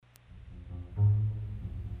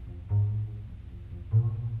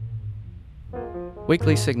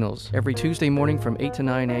Weekly Signals, every Tuesday morning from 8 to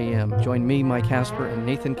 9 a.m. Join me, Mike Casper, and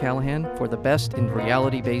Nathan Callahan for the best in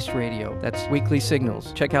reality-based radio. That's Weekly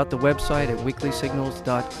Signals. Check out the website at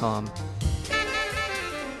weeklysignals.com.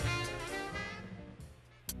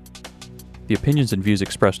 The opinions and views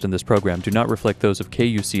expressed in this program do not reflect those of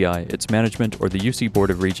KUCI, its management, or the UC Board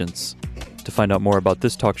of Regents. To find out more about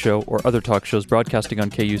this talk show or other talk shows broadcasting on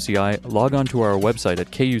KUCI, log on to our website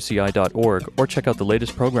at kuci.org or check out the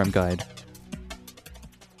latest program guide.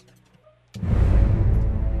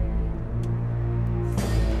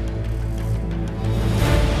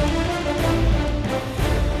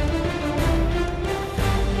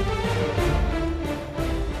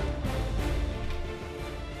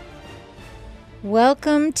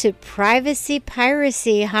 Welcome to Privacy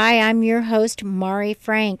Piracy. Hi, I'm your host, Mari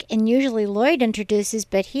Frank, and usually Lloyd introduces,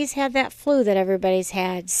 but he's had that flu that everybody's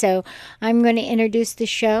had, so I'm going to introduce the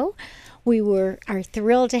show. We are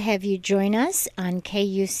thrilled to have you join us on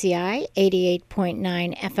KUCI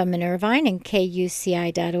 88.9 FM in Irvine and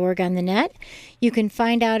KUCI.org on the net. You can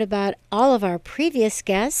find out about all of our previous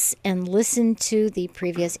guests and listen to the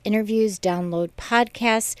previous interviews, download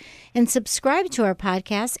podcasts, and subscribe to our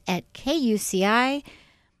podcast at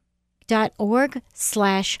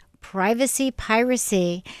KUCI.org/Privacy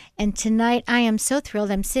Piracy. And tonight I am so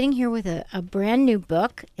thrilled. I'm sitting here with a brand new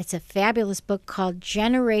book. It's a fabulous book called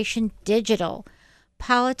Generation Digital: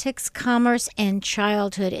 Politics, Commerce, and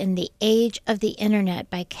Childhood in the Age of the Internet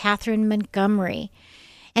by Katherine Montgomery.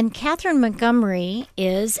 And Katherine Montgomery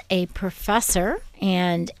is a professor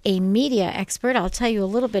and a media expert. I'll tell you a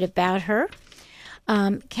little bit about her.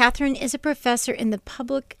 Katherine is a professor in the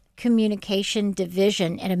Public Communication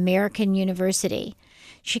Division at American University.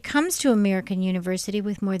 She comes to American University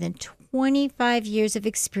with more than 25 years of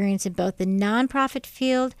experience in both the nonprofit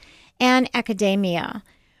field and academia.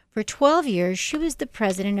 For 12 years, she was the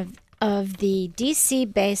president of the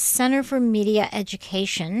DC-based Center for Media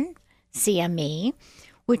Education, CME,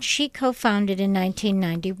 which she co-founded in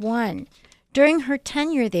 1991. During her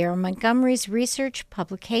tenure there, Montgomery's research,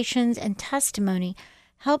 publications, and testimony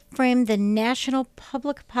helped frame the national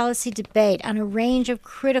public policy debate on a range of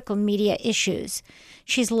critical media issues.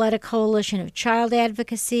 She's led a coalition of child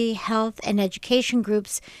advocacy, health, and education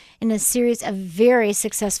groups in a series of very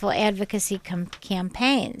successful advocacy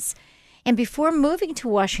campaigns. And before moving to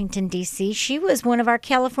Washington, D.C., she was one of our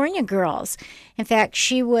California girls. In fact,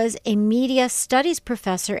 she was a media studies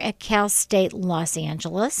professor at Cal State Los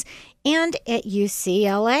Angeles and at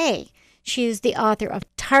UCLA. She is the author of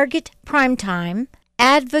Target Primetime,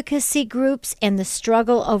 Advocacy Groups, and the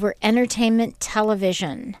Struggle Over Entertainment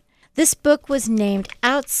Television. This book was named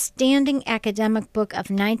Outstanding Academic Book of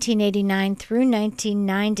 1989 through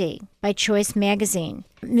 1990 by Choice Magazine.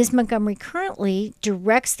 Ms. Montgomery currently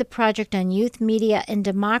directs the Project on Youth Media and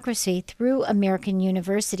Democracy through American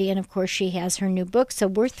University, and of course she has her new book, so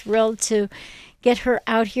we're thrilled to get her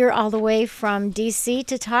out here all the way from D.C.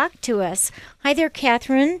 to talk to us. Hi there,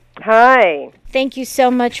 Katherine. Hi. Thank you so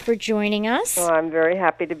much for joining us. Well, I'm very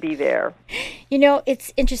happy to be there. You know,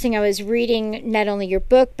 it's interesting. I was reading not only your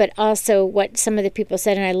book, but also what some of the people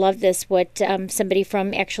said, and I love this, what somebody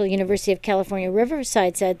from actually University of California,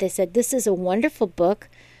 Riverside said. They said, this is a wonderful book,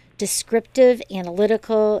 descriptive,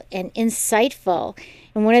 analytical, and insightful.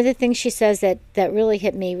 And one of the things she says that really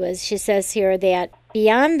hit me was, she says here that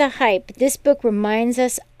beyond the hype, this book reminds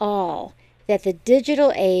us all that the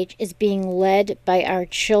digital age is being led by our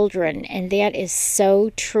children, and that is so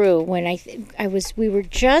true. When we were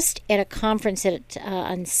just at a conference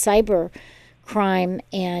on cyber crime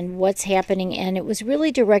and what's happening, and it was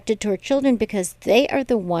really directed toward children because they are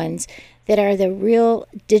the ones that are the real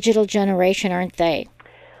digital generation, aren't they?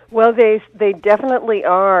 Well, they definitely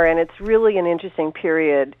are, and it's really an interesting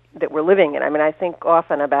period that we're living in. I mean, I think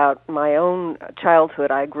often about my own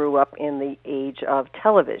childhood. I grew up in the age of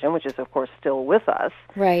television, which is, of course, still with us.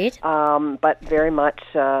 Right. But very much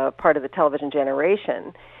part of the television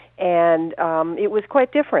generation. And it was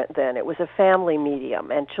quite different then. It was a family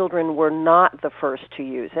medium, and children were not the first to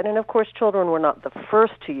use it. And, of course, children were not the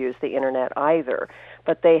first to use the Internet either.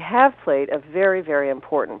 But they have played a very, very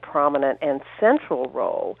important, prominent, and central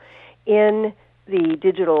role in the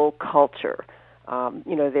digital culture.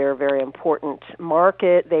 They're a very important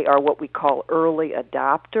market. They are what we call early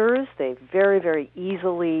adopters. They very, very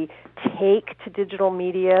easily take to digital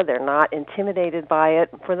media. They're not intimidated by it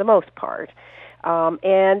for the most part.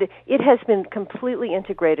 And it has been completely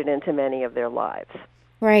integrated into many of their lives.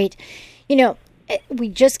 Right. You know, we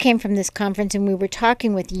just came from this conference, and we were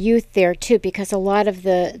talking with youth there, too, because a lot of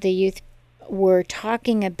the youth were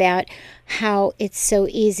talking about how it's so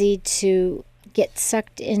easy to get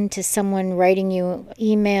sucked into someone writing you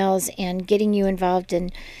emails and getting you involved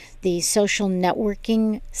in the social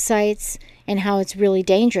networking sites and how it's really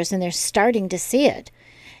dangerous, and they're starting to see it.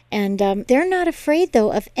 And they're not afraid,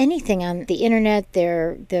 though, of anything on the internet,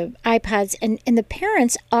 the iPods, and the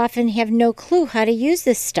parents often have no clue how to use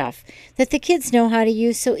this stuff that the kids know how to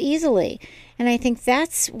use so easily. And I think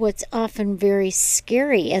that's what's often very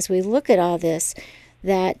scary as we look at all this,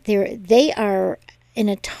 that they are in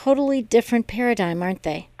a totally different paradigm, aren't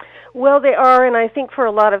they? Well, they are, and I think for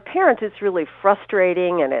a lot of parents it's really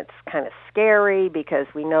frustrating and it's kind of scary because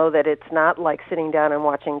we know that it's not like sitting down and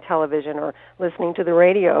watching television or listening to the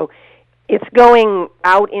radio. It's going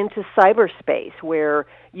out into cyberspace where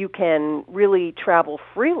you can really travel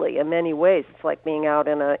freely in many ways. It's like being out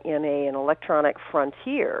in an electronic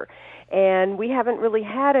frontier. And we haven't really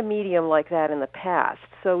had a medium like that in the past.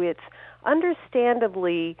 So it's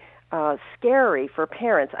understandably scary for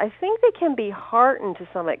parents. I think they can be heartened to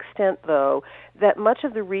some extent, though, that much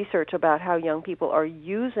of the research about how young people are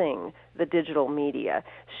using the digital media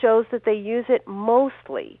shows that they use it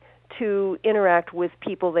mostly to interact with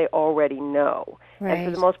people they already know. Right. And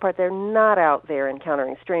for the most part, they're not out there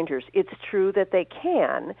encountering strangers. It's true that they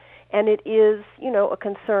can, and it is, a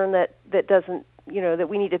concern that doesn't, that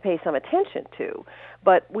we need to pay some attention to.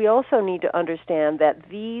 But we also need to understand that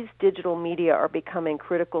these digital media are becoming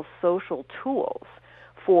critical social tools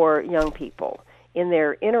for young people in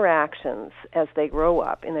their interactions as they grow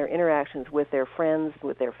up, in their interactions with their friends,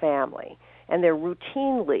 with their family, and they're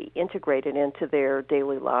routinely integrated into their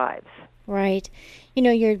daily lives. Right.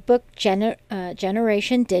 Your book,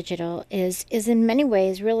 Generation Digital, is in many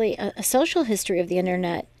ways really a social history of the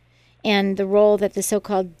Internet and the role that the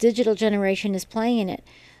so-called digital generation is playing in it.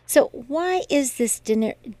 So why is this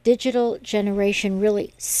digital generation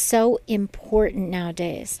really so important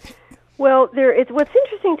nowadays? Well, what's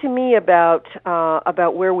interesting to me about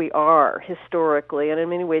where we are historically, and in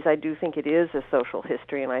many ways I do think it is a social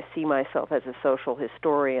history, and I see myself as a social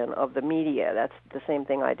historian of the media. That's the same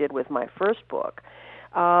thing I did with my first book.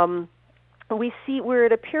 We're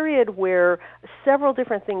at a period where several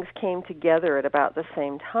different things came together at about the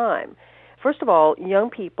same time. First of all, young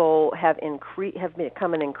people have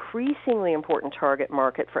become an increasingly important target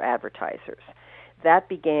market for advertisers. That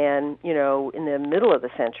began, in the middle of the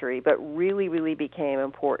century, but really, really became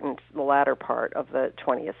important the latter part of the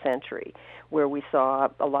 20th century, where we saw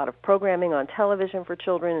a lot of programming on television for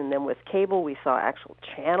children, and then with cable we saw actual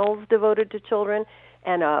channels devoted to children,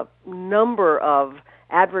 and a number of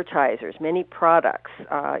advertisers, many products,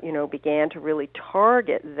 began to really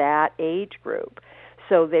target that age group.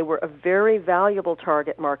 So they were a very valuable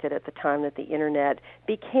target market at the time that the Internet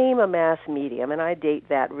became a mass medium, and I date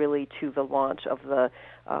that really to the launch of the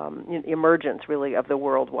emergence, really, of the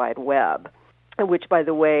World Wide Web, which, by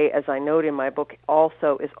the way, as I note in my book,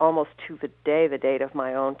 also is almost to the date of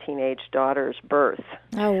my own teenage daughter's birth.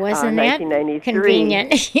 Oh, wasn't that 1993.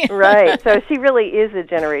 convenient? Right. So she really is a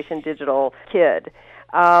Generation Digital kid.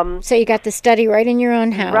 So you got the study right in your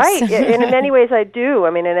own house. Right, and in many ways I do.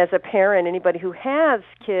 And as a parent, anybody who has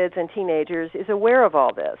kids and teenagers is aware of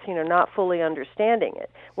all this, not fully understanding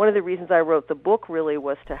it. One of the reasons I wrote the book really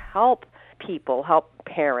was to help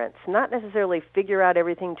parents, not necessarily figure out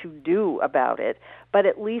everything to do about it, but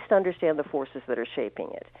at least understand the forces that are shaping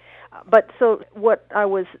it. But so what I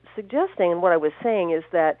was suggesting and what I was saying is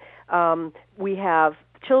that we have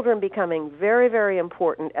children becoming very, very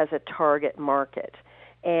important as a target market.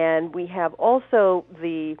 And we have also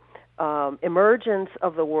the emergence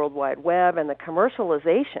of the World Wide Web and the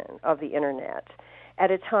commercialization of the Internet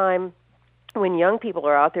at a time when young people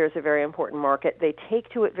are out there as a very important market. They take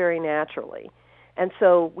to it very naturally. And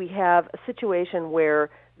so we have a situation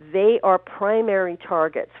where they are primary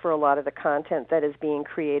targets for a lot of the content that is being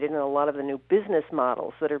created and a lot of the new business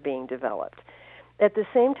models that are being developed. At the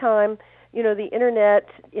same time, the Internet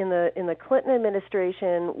in the Clinton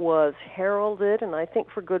administration was heralded, and I think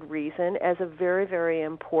for good reason, as a very, very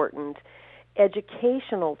important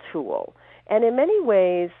educational tool, and in many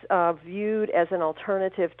ways viewed as an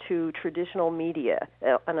alternative to traditional media,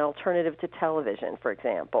 an alternative to television, for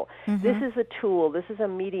example. Mm-hmm. This is a tool, this is a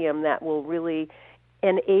medium that will really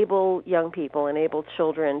enable young people, enable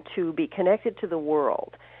children to be connected to the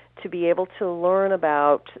world, to be able to learn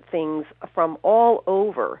about things from all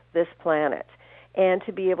over this planet, and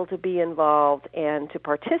to be able to be involved and to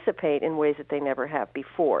participate in ways that they never have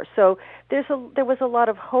before. So there was a lot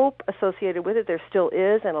of hope associated with it. There still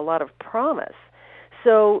is, and a lot of promise.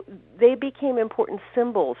 So they became important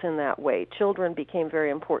symbols in that way. Children became very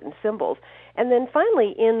important symbols. And then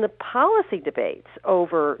finally, in the policy debates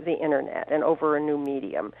over the Internet and over a new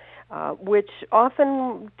medium, which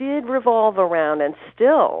often did revolve around and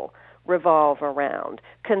still revolve around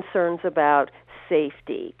concerns about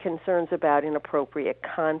safety, concerns about inappropriate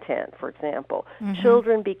content, for example.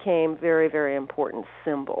 Children became very, very important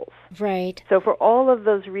symbols. Right. So for all of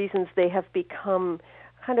those reasons, they have become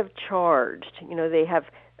kind of charged. You know, they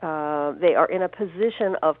are in a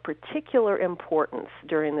position of particular importance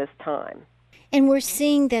during this time. And we're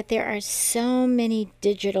seeing that there are so many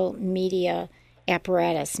digital media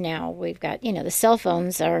apparatus now. We've got, the cell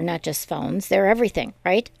phones are not just phones, they're everything,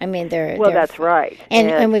 right? I mean, they're that's right.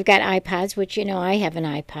 And we've got iPods, which, I have an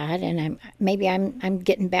iPod, and I'm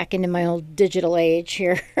getting back into my old digital age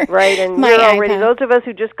here. Right, and we're already, those of us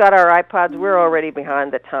who just got our iPods, we're already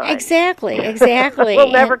behind the time. Exactly.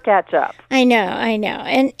 We'll never catch up. I know.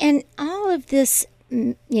 And all of this,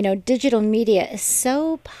 digital media is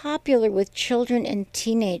so popular with children and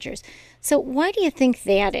teenagers. So why do you think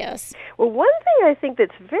that is? Well, one thing I think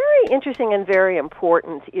that's very interesting and very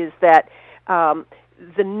important is that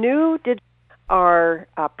the new digital are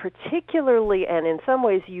particularly and in some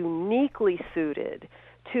ways uniquely suited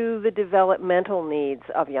to the developmental needs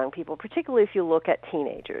of young people, particularly if you look at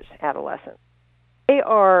teenagers, adolescents. They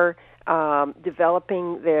are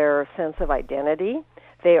developing their sense of identity.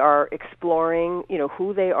 They are exploring,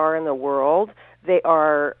 who they are in the world. They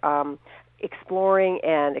are exploring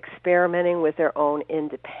and experimenting with their own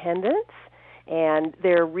independence, and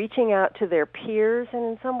they're reaching out to their peers and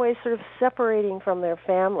in some ways sort of separating from their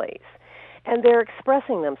families. And they're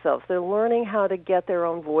expressing themselves. They're learning how to get their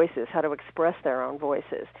own voices, how to express their own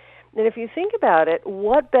voices. And if you think about it,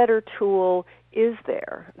 what better tool is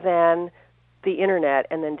there than the Internet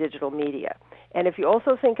and then digital media? And if you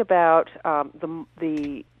also think about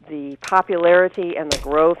the popularity and the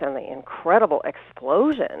growth and the incredible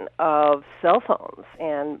explosion of cell phones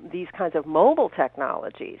and these kinds of mobile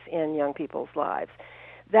technologies in young people's lives,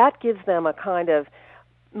 that gives them a kind of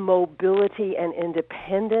mobility and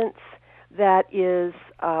independence that is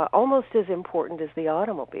almost as important as the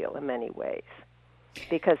automobile in many ways,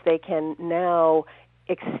 because they can now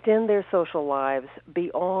extend their social lives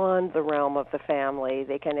beyond the realm of the family.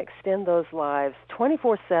 They can extend those lives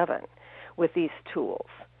 24/7 with these tools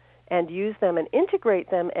and use them and integrate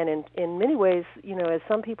them. And in many ways, as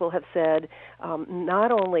some people have said,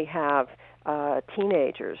 not only have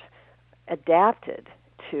teenagers adapted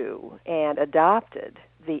to and adopted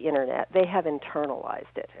the Internet, they have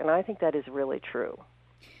internalized it. And I think that is really true.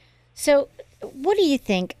 So what do you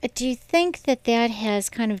think? Do you think that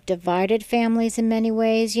has kind of divided families in many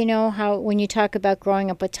ways? How when you talk about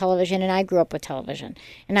growing up with television, and I grew up with television,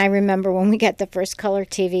 and I remember when we got the first color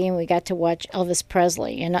TV and we got to watch Elvis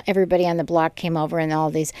Presley, and everybody on the block came over and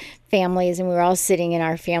all these families, and we were all sitting in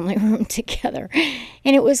our family room together.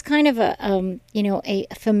 And it was kind of a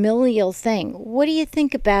familial thing. What do you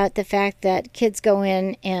think about the fact that kids go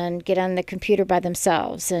in and get on the computer by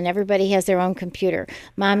themselves, and everybody has their own computer?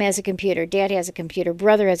 Mom has a computer, Dad has a computer,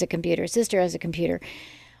 brother has a computer, sister has a computer.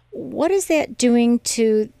 What is that doing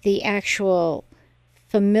to the actual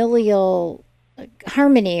familial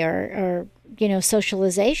harmony or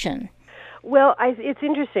socialization? Well, it's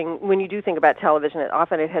interesting when you do think about television.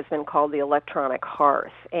 Often it has been called the electronic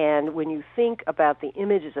hearth. And when you think about the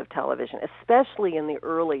images of television, especially in the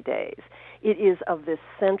early days, it is of this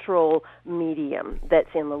central medium that's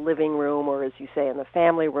in the living room, or as you say, in the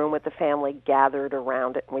family room with the family gathered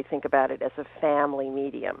around it. And we think about it as a family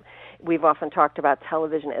medium. We've often talked about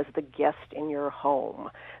television as the guest in your home.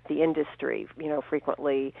 The industry,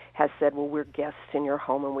 frequently has said, well, we're guests in your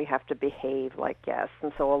home and we have to behave like guests.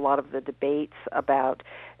 And so a lot of the debates about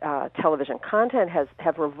television content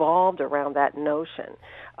have revolved around that notion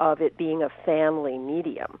of it being a family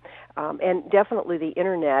medium. And definitely the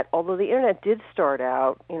Internet, although the Internet did start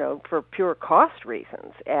out, for pure cost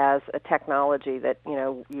reasons as a technology that,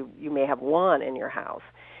 you may have one in your house,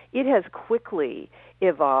 it has quickly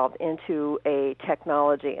evolved into a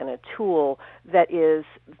technology and a tool that is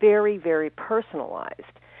very, very personalized.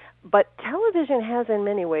 But television has in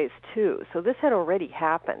many ways, too. So this had already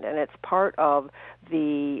happened, and it's part of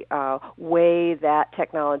the way that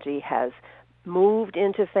technology has moved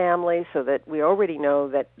into families, so that we already know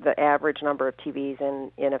that the average number of TVs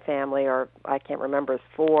in a family are, I can't remember,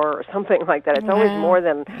 4 or something like that. It's always more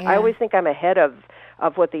than, I always think I'm ahead of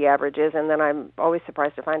what the average is, and then I'm always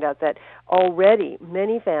surprised to find out that already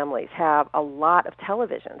many families have a lot of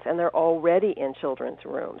televisions, and they're already in children's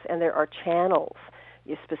rooms, and there are channels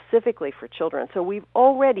specifically for children. So we've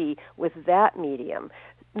already, with that medium,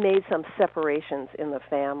 made some separations in the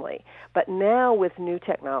family. But now with new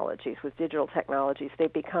technologies, with digital technologies, they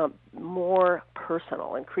become more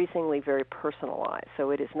personal, increasingly very personalized. So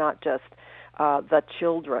it is not just the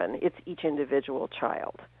children, it's each individual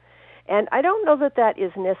child. And I don't know that that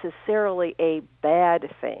is necessarily a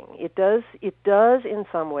bad thing. It does in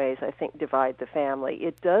some ways, I think, divide the family.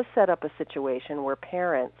 It does set up a situation where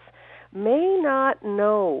parents may not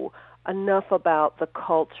know enough about the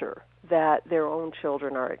culture that their own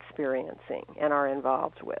children are experiencing and are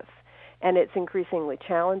involved with. And it's increasingly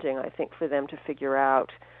challenging, I think, for them to figure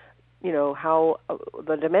out, how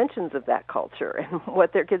the dimensions of that culture and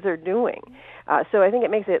what their kids are doing. So I think it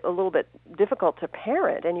makes it a little bit difficult to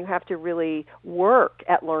parent, and you have to really work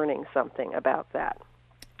at learning something about that.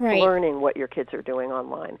 Right. Learning what your kids are doing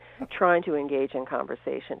online, trying to engage in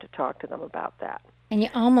conversation to talk to them about that. And you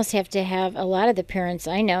almost have to have a lot of the parents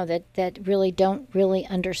I know that really don't really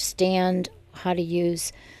understand how to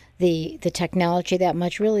use the technology that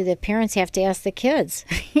much. Really, the parents have to ask the kids.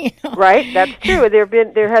 Right, that's true.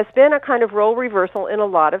 There has been a kind of role reversal in a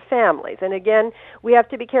lot of families. And again, we have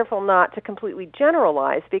to be careful not to completely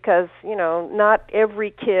generalize because, not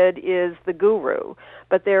every kid is the guru.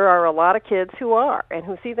 But there are a lot of kids who are and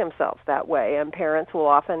who see themselves that way. And parents will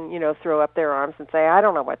often, throw up their arms and say, I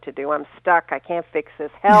don't know what to do. I'm stuck. I can't fix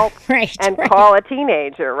this. Help. Right, call a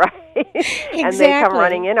teenager, right? Exactly. And they come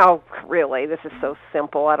running in, oh, really? This is so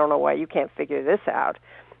simple. I don't know why you can't figure this out.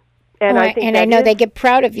 And I know they get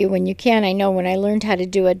proud of you when you can. I know when I learned how to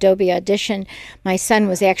do Adobe Audition, my son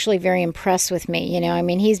was actually very impressed with me.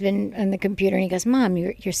 He's been on the computer and he goes, Mom,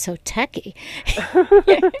 you're so techy.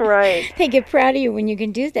 Right. They get proud of you when you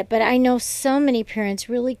can do that. But I know so many parents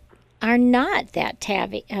really are not that tech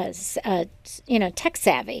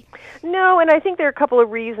savvy. No, and I think there are a couple of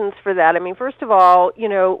reasons for that. I mean, first of all,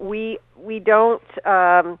 we don't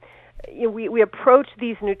we approach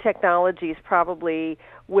these new technologies probably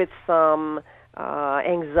with some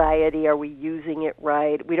anxiety. Are we using it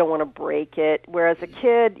right? We don't want to break it. Whereas a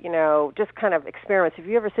kid, just kind of experiments. If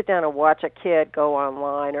you ever sit down and watch a kid go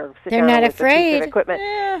online or sit down with a piece of equipment,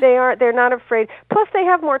 they're not afraid. Plus, they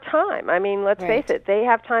have more time. I mean, let's face it, they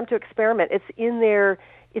have time to experiment. It's in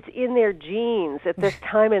their genes at this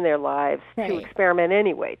time in their lives to experiment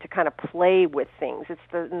anyway, to kind of play with things. It's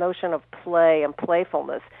the notion of play and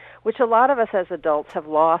playfulness, which a lot of us as adults have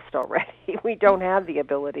lost already. We don't have the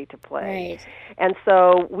ability to play. Right. And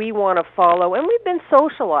so we want to follow, and we've been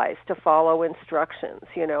socialized to follow instructions,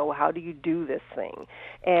 how do you do this thing?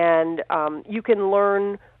 And you can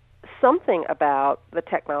learn something about the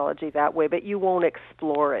technology that way, but you won't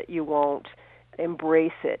explore it. You won't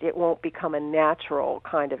embrace it. It won't become a natural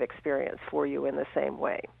kind of experience for you in the same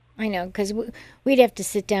way. I know, because we'd have to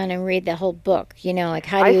sit down and read the whole book, like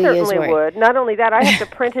how do you use I certainly would. Not only that, I have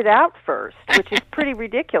to print it out first, which is pretty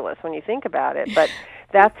ridiculous when you think about it, but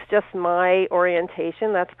that's just my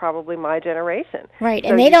orientation. That's probably my generation. Right, so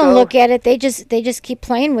and they don't look at it. They just keep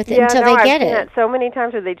playing with it until they get it. I've seen that so many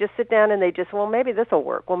times where they just sit down and they just, well, maybe this will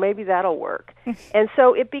work. Well, maybe that'll work. And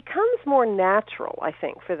so it becomes more natural, I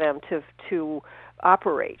think, for them to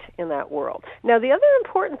operate in that world. Now, the other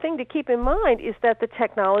important thing to keep in mind is that the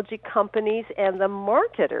technology companies and the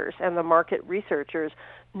marketers and the market researchers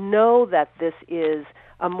know that this is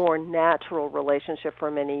a more natural relationship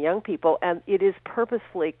for many young people, and it is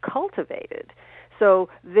purposefully cultivated. So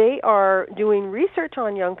they are doing research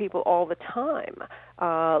on young people all the time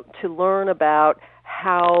to learn about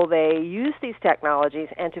how they use these technologies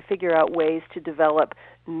and to figure out ways to develop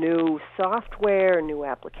new software, new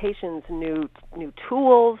applications, new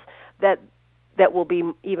tools that will be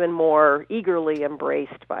even more eagerly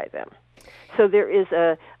embraced by them. So there is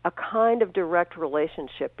a kind of direct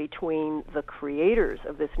relationship between the creators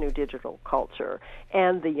of this new digital culture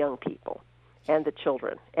and the young people and the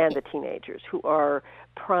children and the teenagers who are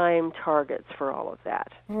prime targets for all of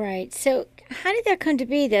that. Right. So how did that come to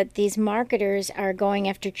be that these marketers are going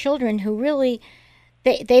after children who really,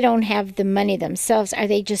 they don't have the money themselves? Are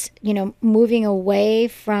they just, moving away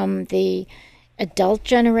from the adult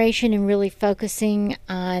generation and really focusing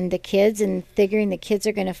on the kids and figuring the kids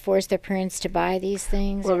are going to force their parents to buy these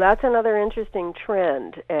things? Well, that's another interesting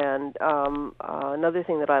trend, and another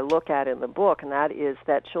thing that I look at in the book, and that is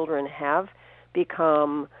that children have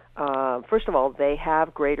become, first of all, they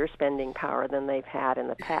have greater spending power than they've had in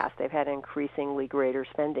the past. They've had increasingly greater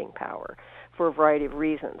spending power for a variety of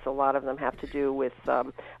reasons. A lot of them have to do with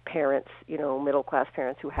parents, middle-class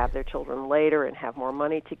parents who have their children later and have more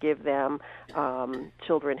money to give them.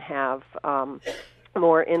 Children have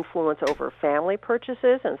more influence over family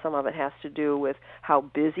purchases, and some of it has to do with how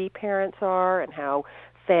busy parents are and how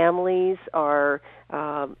families are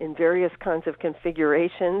in various kinds of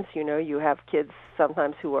configurations. You know, you have kids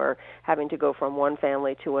sometimes who are having to go from one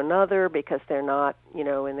family to another because they're not, you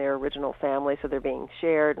know, in their original family, so they're being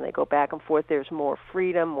shared, and they go back and forth. There's more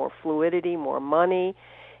freedom, more fluidity, more money.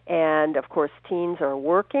 And, of course, teens are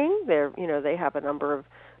working. They have a number of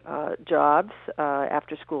jobs,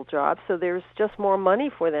 after-school jobs, so there's just more money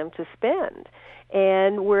for them to spend.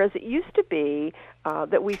 And whereas it used to be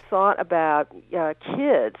that we thought about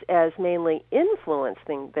kids as mainly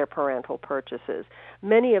influencing their parental purchases,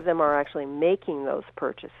 many of them are actually making those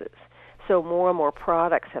purchases. So more and more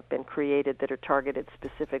products have been created that are targeted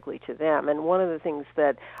specifically to them. And one of the things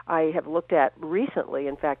that I have looked at recently,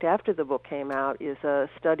 in fact, after the book came out, is a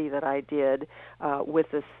study that I did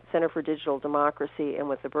with the Center for Digital Democracy and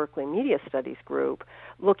with the Berkeley Media Studies Group,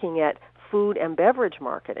 looking at food and beverage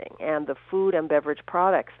marketing and the food and beverage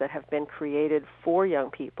products that have been created for young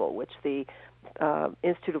people, which the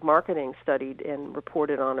Institute of Marketing studied and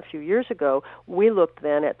reported on a few years ago. We looked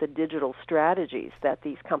then at the digital strategies that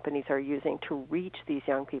these companies are using to reach these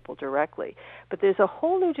young people directly. But there's a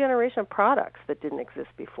whole new generation of products that didn't exist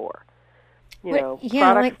before.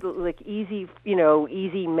 Products like easy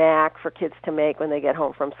Mac for kids to make when they get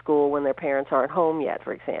home from school when their parents aren't home yet,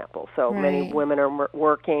 for example. So many women are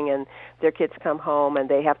working and their kids come home and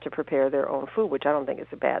they have to prepare their own food, which I don't think is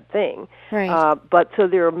a bad thing. Right. But so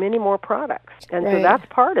there are many more products, and so that's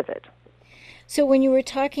part of it. So when you were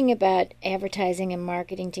talking about advertising and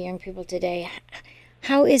marketing to young people today,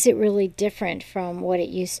 how is it really different from what it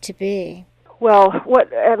used to be? Well,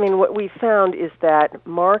 what we found is that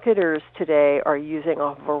marketers today are using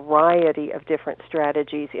a variety of different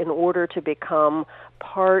strategies in order to become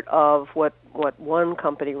part of what one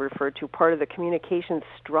company referred to, part of the communication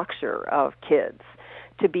structure of kids,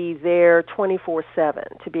 to be there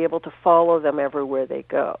 24/7, to be able to follow them everywhere they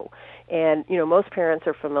go. And, most parents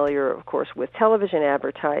are familiar, of course, with television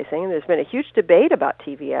advertising, and there's been a huge debate about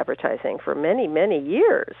TV advertising for many, many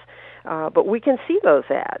years. But we can see those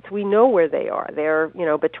ads. We know where they are. They're,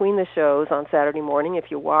 between the shows on Saturday morning. If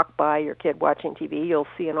you walk by your kid watching TV, you'll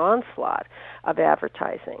see an onslaught of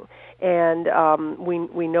advertising. And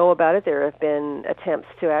we know about it. There have been attempts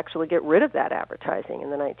to actually get rid of that advertising in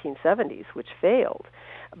the 1970s, which failed.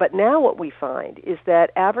 But now what we find is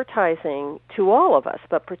that advertising to all of us,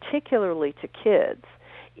 but particularly to kids,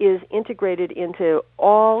 is integrated into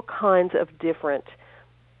all kinds of different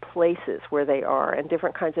places where they are and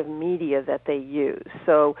different kinds of media that they use.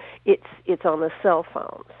 So it's on the cell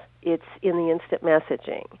phones. It's in the instant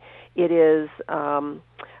messaging. It is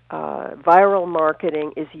viral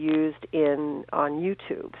marketing is used on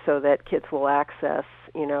YouTube so that kids will access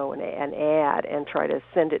an ad and try to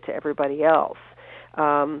send it to everybody else.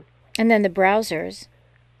 And then the browsers.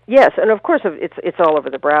 Yes, and of course it's all over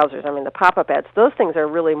the browsers. I mean, the pop-up ads, those things are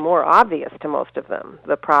really more obvious to most of them,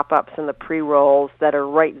 the pop-ups and the pre-rolls that are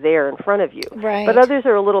right there in front of you. Right. But others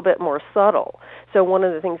are a little bit more subtle. So one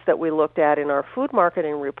of the things that we looked at in our food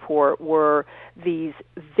marketing report were these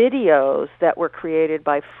videos that were created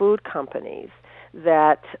by food companies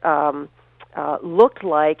that looked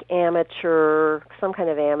like some kind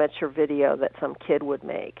of amateur video that some kid would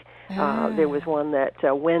make. There was one that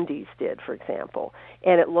Wendy's did, for example,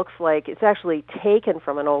 and it looks like it's actually taken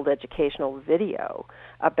from an old educational video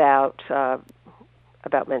about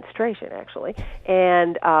menstruation, actually,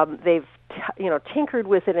 and they've tinkered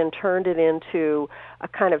with it and turned it into a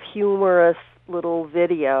kind of humorous little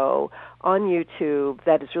video on YouTube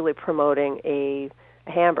that is really promoting a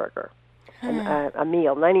hamburger. A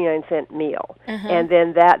meal, 99-cent meal. And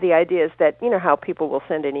then the idea is that, how people will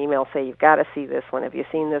send an email, say, you've got to see this one, have you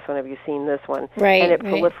seen this one, have you seen this one? Right, and it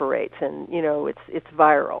proliferates, and, it's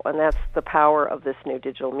viral. And that's the power of this new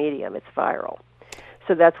digital medium. It's viral.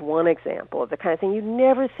 So that's one example of the kind of thing you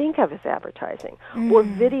never think of as advertising. Or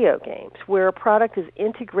video games, where a product is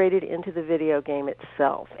integrated into the video game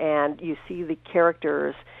itself, and you see the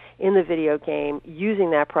characters in the video game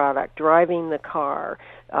using that product, driving the car,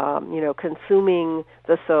 consuming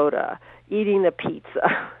the soda, eating the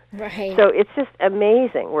pizza. Right. So it's just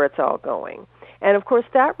amazing where it's all going. And, of course,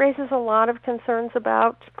 that raises a lot of concerns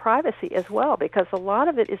about privacy as well, because a lot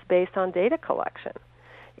of it is based on data collection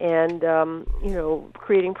and,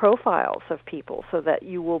 creating profiles of people so that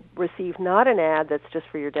you will receive not an ad that's just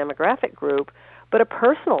for your demographic group, but a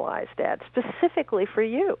personalized ad specifically for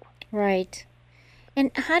you. Right. And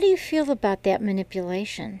how do you feel about that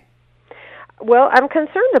manipulation? Well, I'm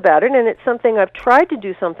concerned about it, and it's something I've tried to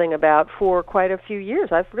do something about for quite a few years.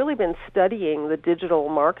 I've really been studying the digital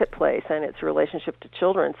marketplace and its relationship to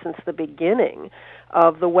children since the beginning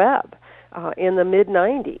of the web. in the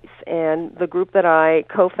mid-'90s. And the group that I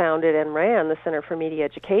co-founded and ran, the Center for Media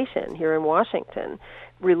Education here in Washington,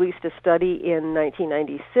 released a study in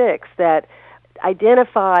 1996 that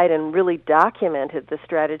identified and really documented the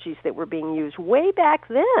strategies that were being used way back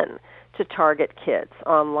then to target kids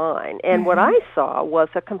online. And what I saw was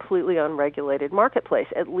a completely unregulated marketplace.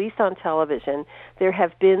 At least on television, there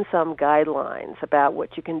have been some guidelines about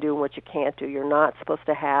what you can do and what you can't do. You're not supposed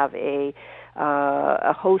to have a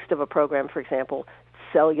host of a program, for example,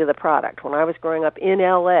 sell you the product. When I was growing up in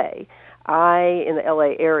L.A., in the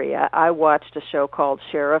L.A. area, I watched a show called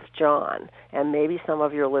Sheriff John, and maybe some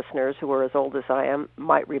of your listeners who are as old as I am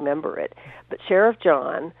might remember it. But Sheriff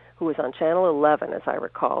John, who was on Channel 11, as I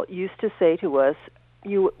recall, used to say to us,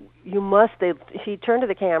 you must, he'd turn to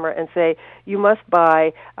the camera and say, you must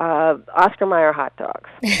buy Oscar Mayer hot dogs.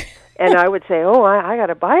 And I would say, I got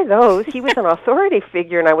to buy those. He was an authority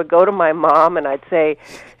figure, and I would go to my mom and I'd say,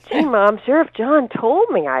 gee, Mom, Sheriff John told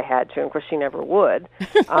me I had to. And of course, she never would,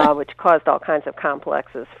 which caused all kinds of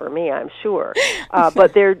complexes for me, I'm sure.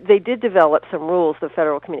 But they did develop some rules. The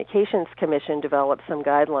Federal Communications Commission developed some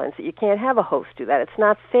guidelines that you can't have a host do that. It's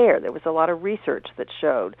not fair. There was a lot of research that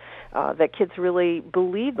showed that kids really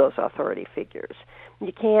believe those authority figures.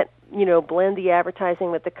 You can't, blend the advertising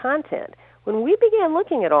with the content. When we began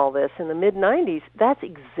looking at all this in the mid-'90s, that's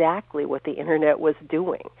exactly what the Internet was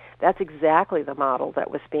doing. That's exactly the model that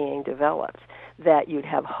was being developed, that you'd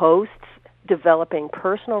have hosts developing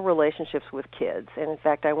personal relationships with kids. And in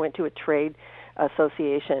fact, I went to a trade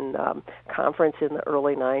association conference in the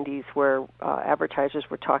early 90s where advertisers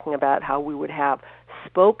were talking about how we would have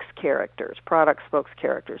product spokes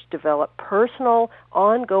characters, develop personal,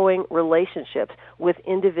 ongoing relationships with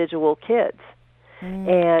individual kids.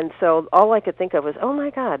 And so all I could think of was, oh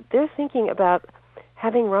my God, they're thinking about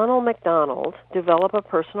having Ronald McDonald develop a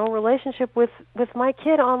personal relationship with my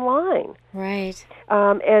kid online. Right.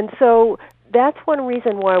 And so that's one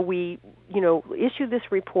reason why we, issued this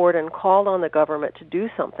report and called on the government to do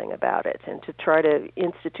something about it and to try to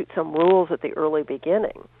institute some rules at the early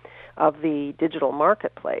beginning of the digital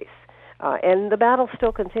marketplace. And the battle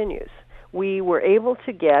still continues. We were able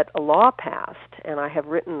to get a law passed, and I have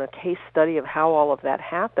written a case study of how all of that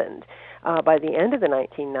happened by the end of the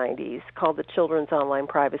 1990s, called the Children's Online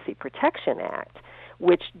Privacy Protection Act,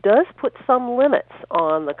 which does put some limits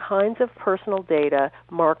on the kinds of personal data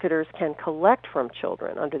marketers can collect from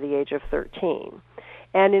children under the age of 13,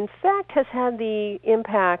 and in fact has had the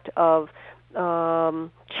impact of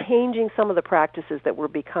changing some of the practices that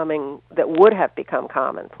would have become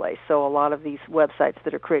commonplace. So a lot of these websites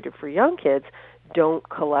that are created for young kids don't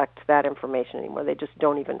collect that information anymore. They just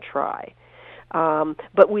don't even try.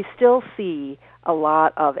 But we still see a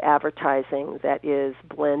lot of advertising that is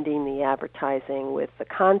blending the advertising with the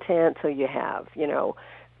content. So you have,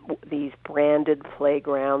 these branded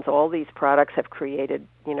playgrounds. All these products have created,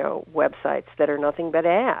 websites that are nothing but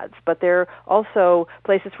ads. But they're also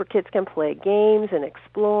places where kids can play games and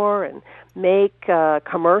explore and make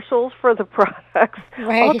commercials for the products,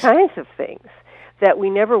 right. All kinds of things that we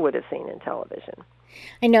never would have seen in television.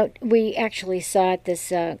 I know we actually saw at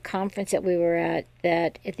this conference that we were at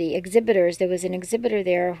that at the exhibitors, there was an exhibitor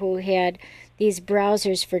there who had these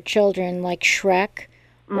browsers for children like Shrek,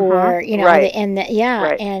 or right.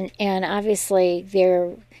 Right. And obviously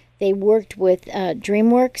they worked with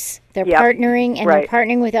DreamWorks. They're Yep. partnering, and Right. they're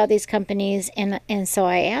partnering with all these companies. And so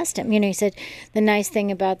I asked him, he said the nice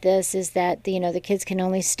thing about this is that the kids can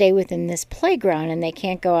only stay within this playground and they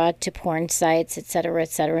can't go out to porn sites, et cetera,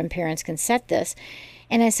 and parents can set this.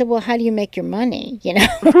 And I said, well, how do you make your money? Yeah,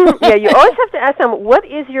 you always have to ask them, what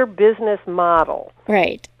is your business model?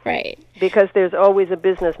 Right. Because there's always a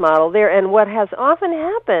business model there. And what has often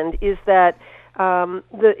happened is that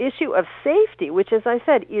the issue of safety, which, as I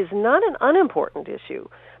said, is not an unimportant issue,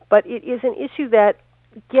 but it is an issue that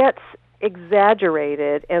gets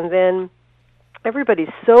exaggerated, and then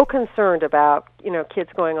everybody's so concerned about, kids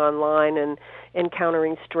going online and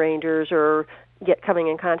encountering strangers or coming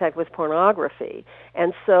in contact with pornography.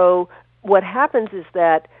 And so what happens is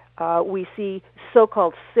that we see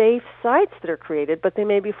so-called safe sites that are created, but they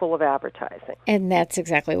may be full of advertising. And that's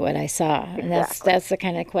exactly what I saw. Exactly. And that's the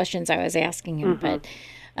kind of questions I was asking him. But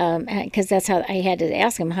because that's how I had to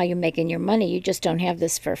ask him, how you making your money? You just don't have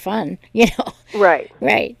this for fun, Right.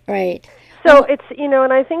 Right. So it's,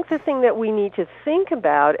 and I think the thing that we need to think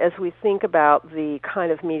about as we think about the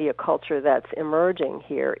kind of media culture that's emerging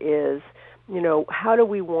here is, how do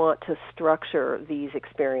we want to structure these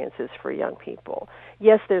experiences for young people?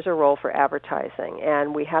 Yes, there's a role for advertising,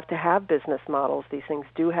 and we have to have business models. These things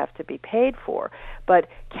do have to be paid for. But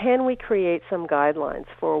can we create some guidelines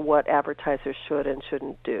for what advertisers should and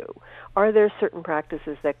shouldn't do? Are there certain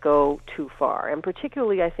practices that go too far? And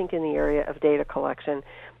particularly, I think, in the area of data collection,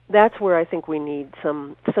 that's where I think we need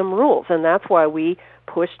some rules, and that's why we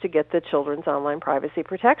pushed to get the Children's Online Privacy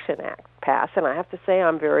Protection Act passed. And I have to say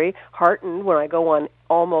I'm very heartened when I go on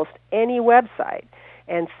almost any website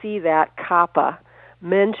and see that COPPA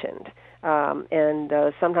mentioned,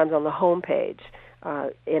 and sometimes on the home page,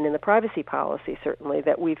 and in the privacy policy certainly,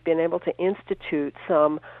 that we've been able to institute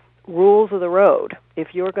some rules of the road. If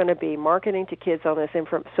you're going to be marketing to kids on this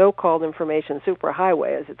so-called information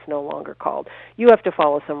superhighway, as it's no longer called, you have to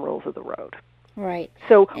follow some rules of the road. Right.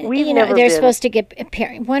 So they're supposed to get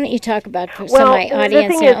parent. Why don't you talk about for some of my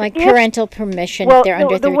audience now, like parental permission if they're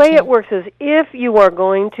under 13? The way it works is if you are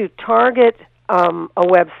going to target a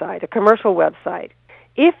website, a commercial website,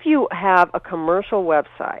 if you have a commercial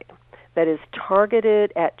website that is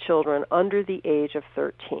targeted at children under the age of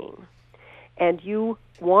 13, and you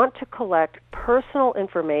want to collect personal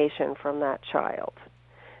information from that child,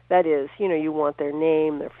 that is, you want their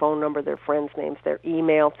name, their phone number, their friends' names, their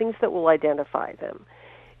email, things that will identify them,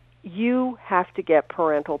 you have to get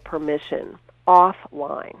parental permission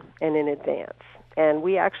offline and in advance. And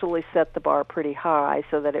we actually set the bar pretty high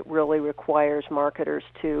so that it really requires marketers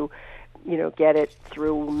to, get it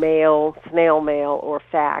through mail, snail mail, or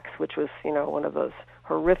fax, which was, one of those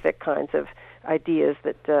horrific kinds of ideas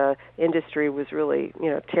that industry was really,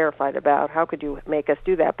 terrified about. How could you make us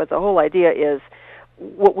do that? But the whole idea is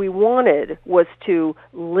what we wanted was to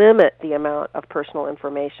limit the amount of personal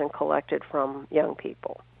information collected from young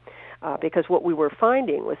people. Because what we were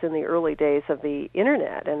finding was in the early days of the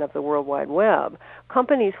Internet and of the World Wide Web,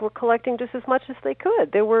 companies were collecting just as much as they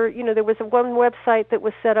could. There was one website that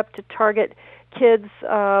was set up to target kids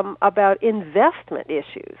about investment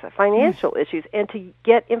issues, financial issues, and to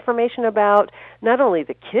get information about not only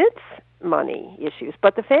the kids' money issues,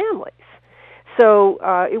 but the families. So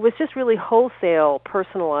it was just really wholesale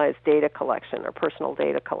personalized data collection or personal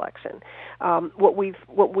data collection. What we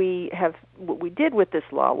did with this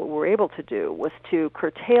law, what we were able to do, was to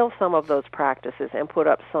curtail some of those practices and put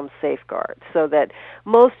up some safeguards so that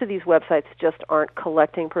most of these websites just aren't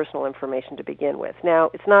collecting personal information to begin with. Now,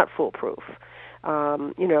 it's not foolproof.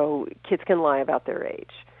 Kids can lie about their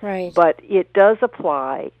age. Right. But it does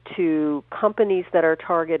apply to companies that are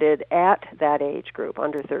targeted at that age group,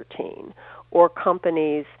 under 13, or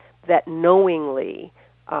companies that knowingly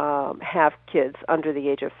have kids under the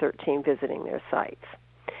age of 13 visiting their sites.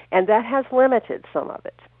 And that has limited some of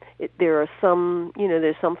it. There's some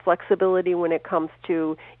flexibility when it comes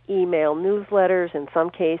to email newsletters. In some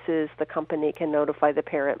cases, the company can notify the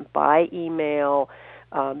parent by email.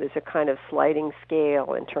 There's a kind of sliding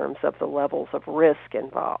scale in terms of the levels of risk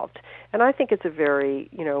involved. And I think it's a very,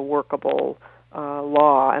 workable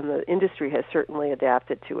law, and the industry has certainly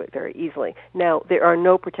adapted to it very easily. Now, there are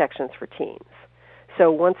no protections for teens. So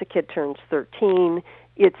once a kid turns 13,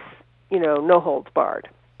 it's, no holds barred.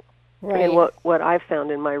 Right. And what I've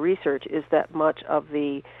found in my research is that much of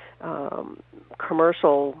the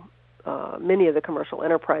many of the commercial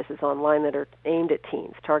enterprises online that are aimed at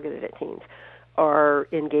teens, targeted at teens, are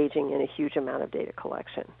engaging in a huge amount of data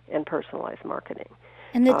collection and personalized marketing.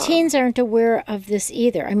 And the teens aren't aware of this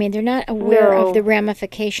either. I mean, they're not aware of the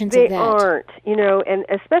ramifications of that. They aren't, and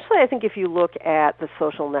especially I think if you look at the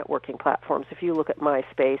social networking platforms, if you look at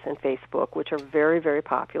MySpace and Facebook, which are very, very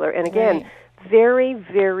popular, and again, very,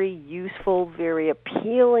 very useful, very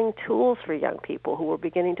appealing tools for young people who are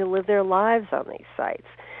beginning to live their lives on these sites.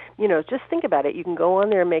 Just think about it. You can go on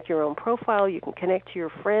there and make your own profile. You can connect to your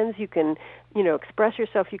friends. You can, express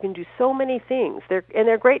yourself. You can do so many things.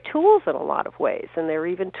 They're great tools in a lot of ways, and they're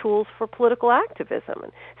even tools for political activism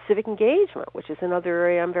and civic engagement, which is another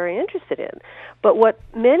area I'm very interested in. But what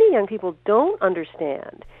many young people don't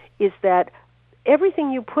understand is that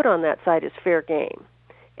everything you put on that site is fair game,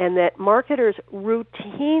 and that marketers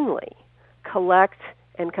routinely collect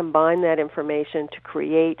and combine that information to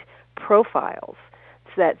create profiles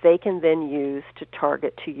that they can then use to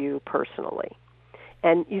target to you personally.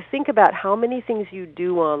 And you think about how many things you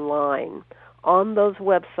do online on those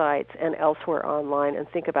websites and elsewhere online, and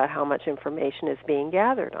think about how much information is being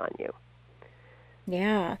gathered on you.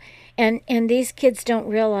 Yeah. And these kids don't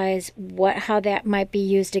realize how that might be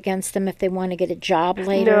used against them if they want to get a job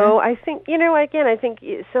later. No, I think, again, I think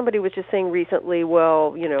somebody was just saying recently,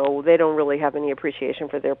 well, they don't really have any appreciation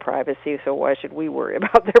for their privacy, so why should we worry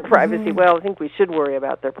about their privacy? Mm-hmm. Well, I think we should worry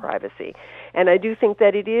about their privacy. And I do think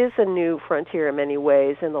that it is a new frontier in many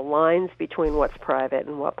ways, and the lines between what's private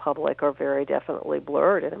and what public are very definitely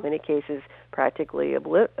blurred, and in many cases practically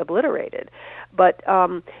obliterated. But,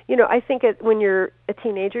 I think when you're a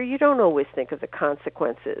teenager, you don't always think of the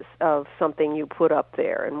consequences of something you put up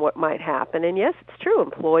there and what might happen. And yes, it's true,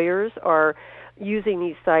 employers are using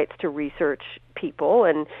these sites to research people,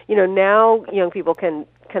 and now young people can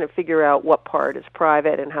kind of figure out what part is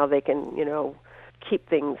private and how they can keep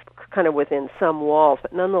things kind of within some walls.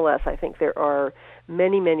 But nonetheless, I think there are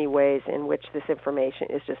many, many ways in which this information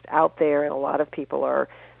is just out there, and a lot of people are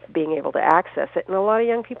being able to access it, and a lot of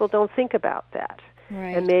young people don't think about that.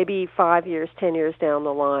 Right. And maybe 5 years, 10 years down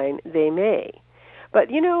the line, they may. But,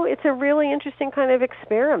 it's a really interesting kind of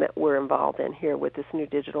experiment we're involved in here with this new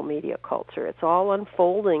digital media culture. It's all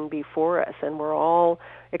unfolding before us, and we're all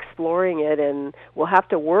exploring it, and we'll have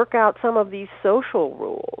to work out some of these social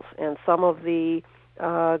rules and some of the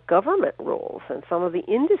government rules and some of the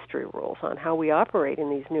industry rules on how we operate in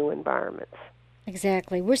these new environments.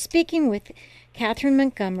 Exactly. We're speaking with Catherine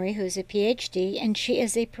Montgomery, who's a PhD, and she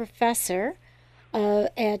is a professor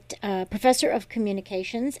professor of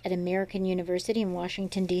communications at American University in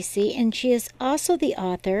Washington, D.C., and she is also the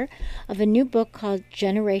author of a new book called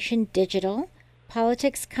Generation Digital: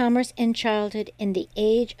 Politics, Commerce, and Childhood in the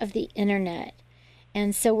Age of the Internet.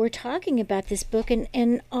 And so we're talking about this book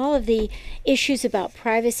and all of the issues about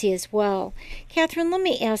privacy as well. Catherine, let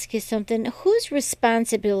me ask you something. Whose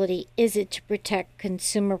responsibility is it to protect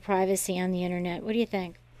consumer privacy on the Internet? What do you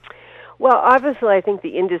think? Well, obviously, I think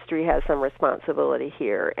the industry has some responsibility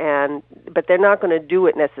here, but they're not going to do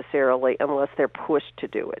it necessarily unless they're pushed to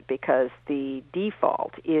do it, because the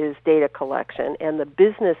default is data collection, and the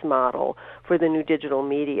business model for the new digital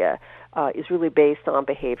media is really based on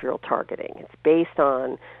behavioral targeting. It's based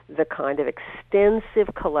on the kind of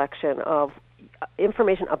extensive collection of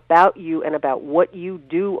information about you and about what you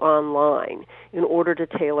do online in order to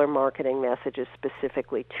tailor marketing messages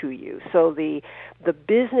specifically to you. So the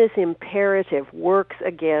business imperative works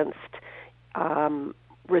against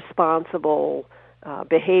responsible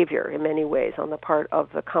behavior in many ways on the part of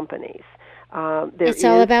the companies. It's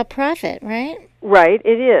all about profit, right? Right,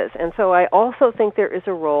 it is. And so I also think there is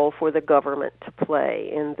a role for the government to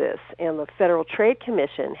play in this. And the Federal Trade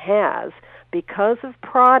Commission has, because of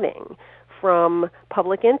prodding from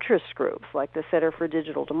public interest groups like the Center for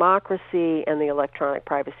Digital Democracy and the Electronic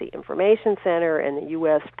Privacy Information Center and the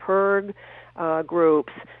U.S. PIRG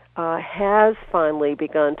groups, has finally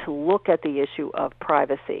begun to look at the issue of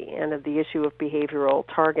privacy and of the issue of behavioral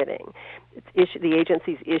targeting. The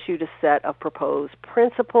agency's issued a set of proposed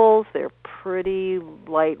principles. They're pretty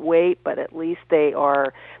lightweight, but at least they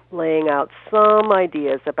are laying out some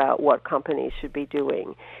ideas about what companies should be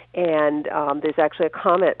doing. And there's actually a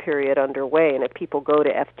comment period underway, and if people go to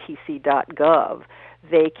ftc.gov,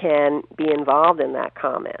 they can be involved in that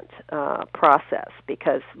comment process,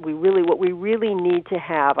 because what we really need to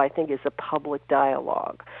have, I think, is a public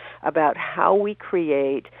dialogue about how we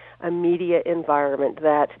create a media environment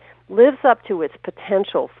that lives up to its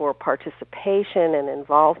potential for participation and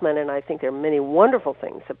involvement, and I think there are many wonderful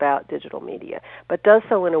things about digital media, but does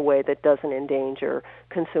so in a way that doesn't endanger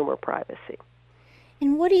consumer privacy.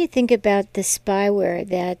 And what do you think about the spyware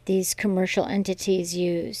that these commercial entities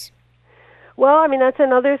use? Well, I mean, that's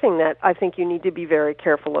another thing that I think you need to be very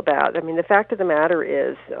careful about. I mean, the fact of the matter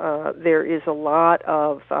is there is a lot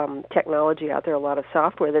of technology out there, a lot of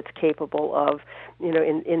software that's capable of,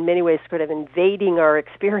 in many ways sort of invading our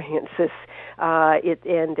experiences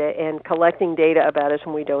and collecting data about us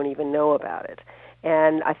when we don't even know about it.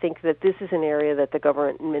 And I think that this is an area that the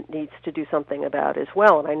government needs to do something about as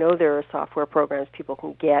well. And I know there are software programs people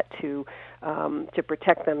can get to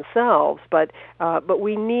protect themselves, but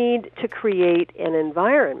we need to create an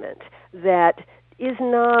environment that is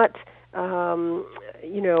not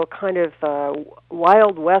a kind of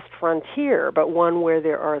Wild West frontier, but one where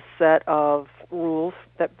there are a set of rules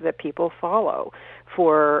that people follow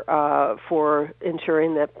for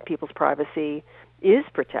ensuring that people's privacy is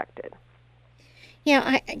protected.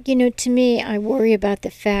 Yeah, to me, I worry about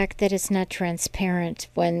the fact that it's not transparent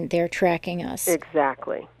when they're tracking us.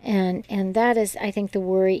 Exactly. And that is, I think, the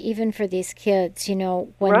worry, even for these kids.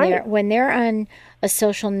 Right. When they're on a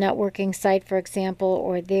social networking site, for example,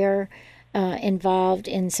 or they're involved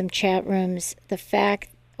in some chat rooms, the fact,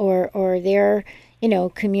 or they're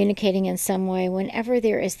communicating in some way, whenever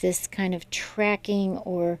there is this kind of tracking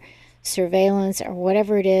or surveillance or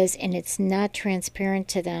whatever it is, and it's not transparent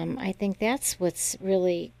to them, I think that's what's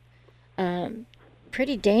really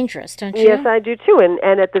pretty dangerous, don't you? Yes, I do too.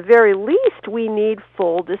 And at the very least, we need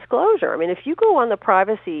full disclosure. I mean, if you go on the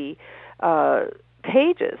privacy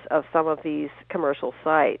pages of some of these commercial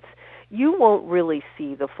sites, you won't really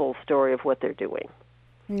see the full story of what they're doing.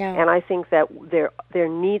 No. And I think that there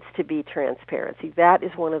needs to be transparency. That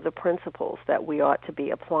is one of the principles that we ought to be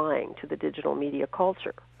applying to the digital media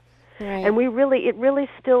culture. Right. And it really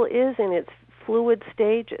still is in its fluid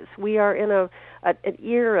stages. We are in an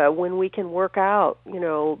era when we can work out,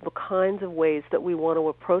 the kinds of ways that we want to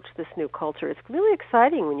approach this new culture. It's really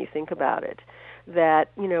exciting when you think about it, that,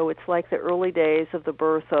 it's like the early days of the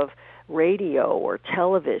birth of radio or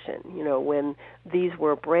television, when these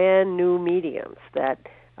were brand new mediums that,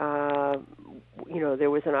 there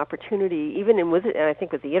was an opportunity, and I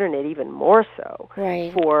think with the Internet even more so,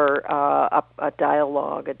 right, for a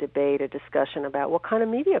dialogue, a debate, a discussion about what kind of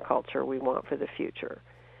media culture we want for the future.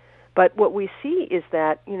 But what we see is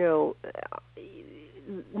that,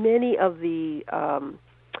 many of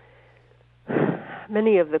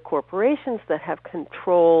the corporations that have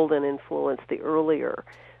controlled and influenced the earlier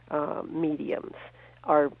mediums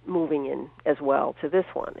are moving in as well to this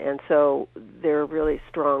one. And so there are really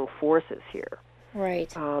strong forces here.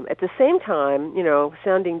 Right. At the same time,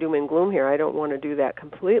 sounding doom and gloom here, I don't want to do that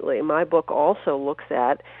completely. My book also looks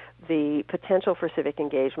at the potential for civic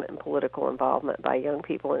engagement and political involvement by young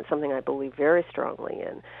people, and it's something I believe very strongly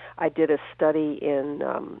in. I did a study in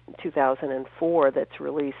 2004 that's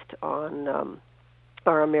released on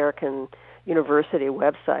our American University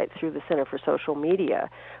website through the Center for Social Media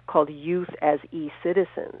called Youth as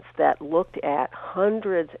E-Citizens that looked at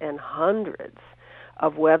hundreds and hundreds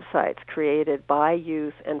of websites created by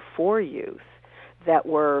youth and for youth that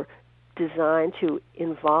were designed to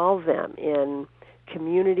involve them in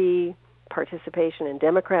community participation and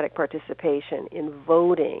democratic participation, in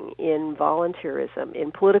voting, in volunteerism,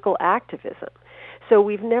 in political activism. So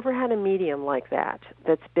we've never had a medium like that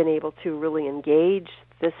that's been able to really engage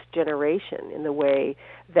this generation in the way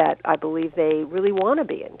that I believe they really want to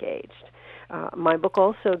be engaged. My book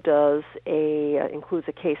also includes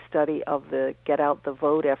a case study of the Get Out the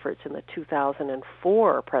Vote efforts in the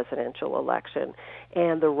 2004 presidential election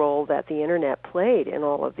and the role that the Internet played in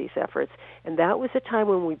all of these efforts. And that was a time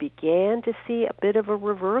when we began to see a bit of a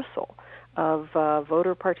reversal of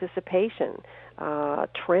voter participation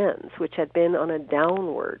trends, which had been on a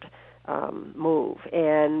downward move,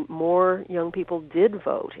 and more young people did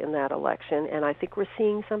vote in that election, and I think we're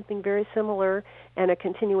seeing something very similar and a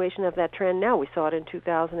continuation of that trend now. We saw it in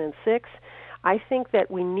 2006. I think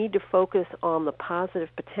that we need to focus on the positive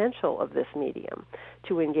potential of this medium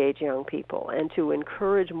to engage young people and to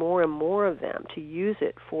encourage more and more of them to use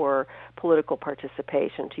it for political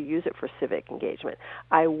participation, to use it for civic engagement.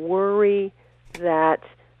 I worry that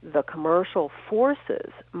the commercial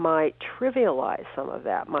forces might trivialize some of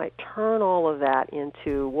that, might turn all of that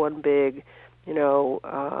into one big,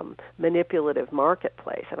 manipulative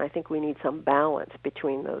marketplace. And I think we need some balance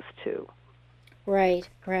between those two. Right,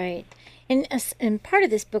 right. And part of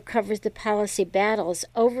this book covers the policy battles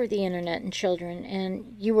over the Internet and children,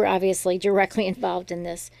 and you were obviously directly involved in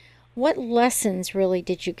this. What lessons really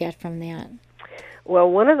did you get from that? Well,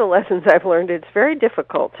 one of the lessons I've learned, it's very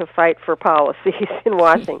difficult to fight for policies in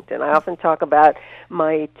Washington. I often talk about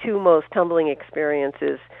my two most humbling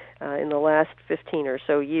experiences in the last 15 or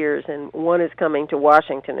so years, and one is coming to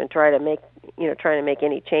Washington and trying to make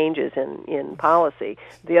any changes in policy.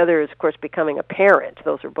 The other is, of course, becoming a parent.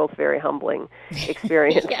 Those are both very humbling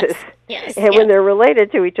experiences. Yes, and when they're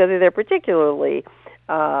related to each other, they're particularly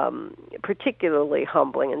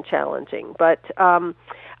humbling and challenging. But I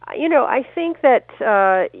think that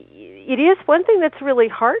it is one thing that's really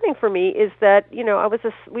heartening for me is that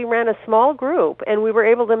we ran a small group and we were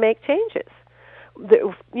able to make changes.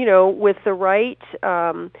 With the right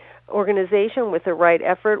organization, with the right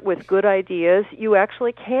effort, with good ideas, you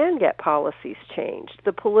actually can get policies changed.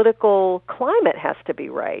 The political climate has to be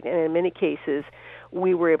right, and in many cases,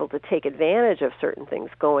 we were able to take advantage of certain things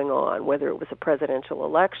going on, whether it was a presidential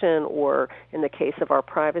election or, in the case of our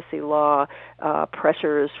privacy law,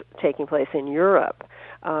 pressures taking place in Europe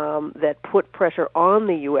that put pressure on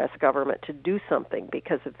the U.S. government to do something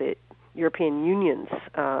because of the European Union's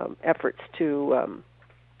efforts to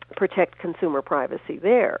protect consumer privacy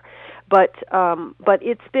there. But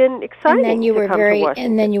it's been exciting. And then you to were come to Washington.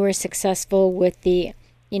 And then you were successful with the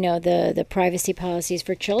privacy policies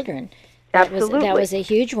for children. Absolutely. That was a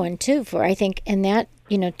huge one too. For I think, and that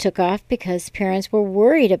took off because parents were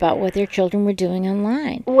worried about what their children were doing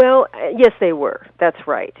online. Well, yes, they were. That's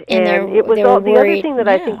right. And it was they were the other worried, thing that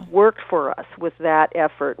I think worked for us with that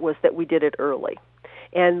effort was that we did it early.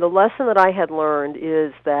 And the lesson that I had learned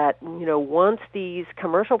is that, once these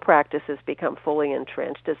commercial practices become fully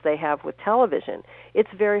entrenched, as they have with television, it's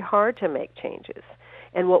very hard to make changes.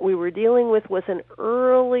 And what we were dealing with was an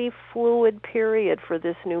early fluid period for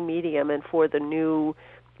this new medium and for the new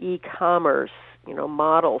e-commerce,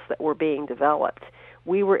 models that were being developed.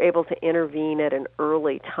 We were able to intervene at an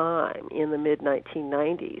early time in the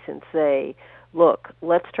mid-1990s and say, look,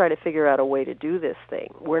 let's try to figure out a way to do this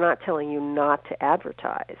thing. We're not telling you not to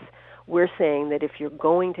advertise. We're saying that if you're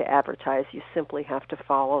going to advertise, you simply have to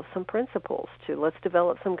follow some principles. Let's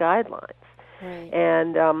develop some guidelines. Right.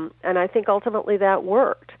 And I think ultimately that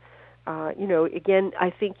worked. Again, I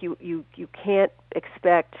think you can't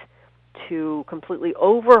expect to completely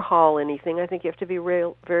overhaul anything. I think you have to be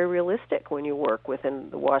very realistic when you work within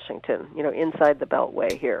the Washington, inside the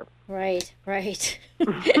Beltway here. Right. But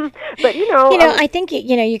I think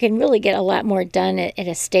you can really get a lot more done at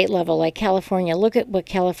a state level, like California. Look at what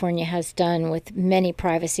California has done with many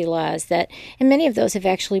privacy laws and many of those have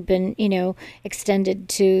actually been, extended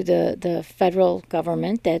to the federal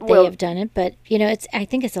government that they have done it. But I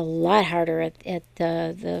think it's a lot harder at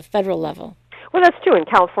the federal level. Well, that's true. In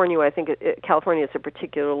California, I think California is a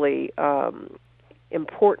particularly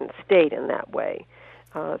important state in that way.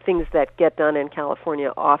 Things that get done in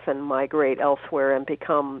California often migrate elsewhere and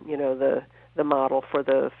become, the model for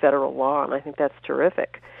the federal law, and I think that's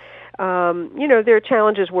terrific. There are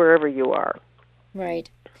challenges wherever you are. Right.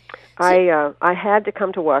 I had to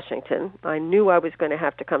come to Washington. I knew I was going to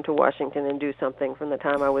have to come to Washington and do something from the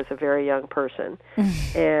time I was a very young person,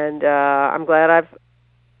 and I'm glad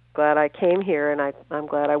I came here, and I'm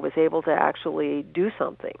glad I was able to actually do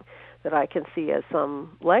something that I can see as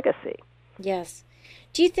some legacy. Yes.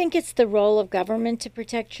 Do you think it's the role of government to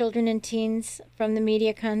protect children and teens from the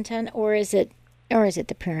media content, or is it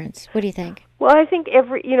the parents? What do you think? Well, I think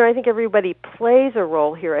everybody plays a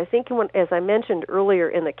role here. I think, as I mentioned earlier,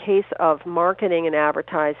 in the case of marketing and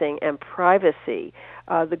advertising and privacy,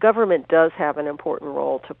 the government does have an important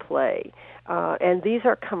role to play, and these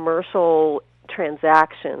are commercial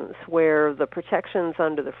transactions where the protections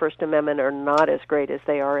under the First Amendment are not as great as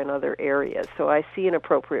they are in other areas. So I see an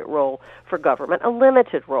appropriate role for government, a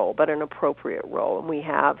limited role, but an appropriate role. And we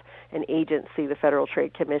have an agency, the Federal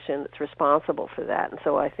Trade Commission, that's responsible for that. And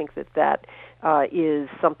so I think that is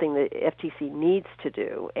something that FTC needs to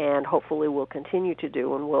do, and hopefully will continue to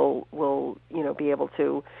do, and will be able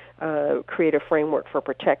to create a framework for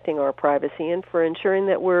protecting our privacy and for ensuring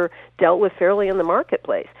that we're dealt with fairly in the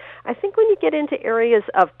marketplace. I think when you get into areas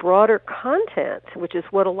of broader content, which is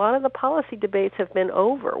what a lot of the policy debates have been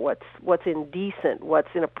over, what's indecent,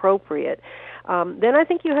 what's inappropriate, then I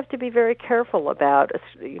think you have to be very careful about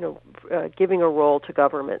giving a role to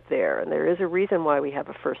government there. And there is a reason why we have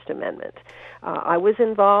a First Amendment. I was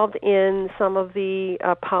involved in some of the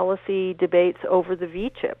policy debates over the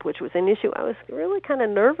VCHIP, which was an issue I was really kind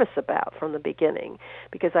of nervous about from the beginning,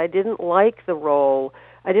 because I didn't like the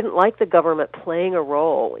government playing a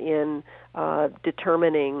role in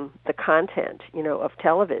determining the content, of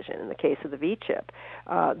television in the case of the VCHIP.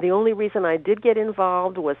 The only reason I did get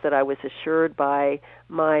involved was that I was assured by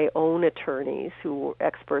my own attorneys, who were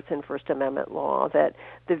experts in First Amendment law, that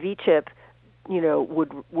the VCHIP,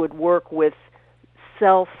 would work with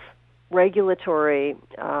self-regulatory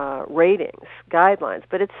ratings, guidelines,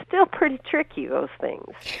 but it's still pretty tricky, those things.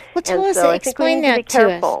 Well, explain that to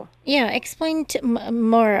us. Yeah, explain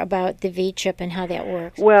more about the VCHIP and how that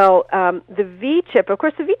works. Well, the VCHIP, of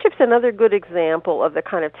course, the VCHIP's another good example of the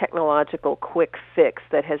kind of technological quick fix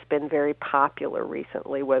that has been very popular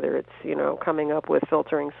recently, whether it's, coming up with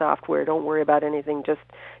filtering software. Don't worry about anything, just,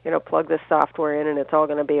 plug this software in and it's all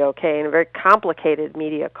going to be okay, in a very complicated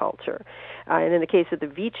media culture. And in the case of the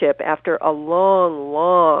VCHIP, after a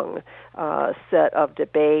long set of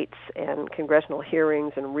debates and congressional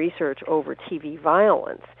hearings and research over TV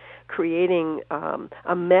violence, creating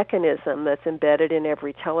a mechanism that's embedded in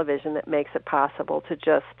every television that makes it possible to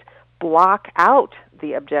just block out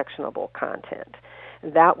the objectionable content.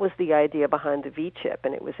 That was the idea behind the VCHIP,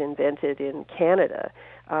 and it was invented in Canada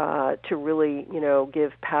to really,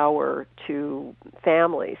 give power to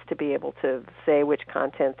families to be able to say which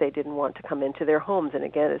content they didn't want to come into their homes. And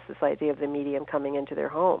again, it's this idea of the medium coming into their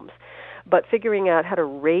homes. But figuring out how to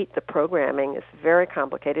rate the programming is very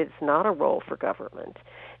complicated. It's not a role for government.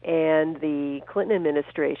 And the Clinton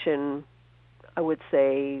administration, I would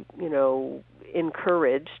say,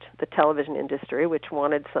 encouraged the television industry, which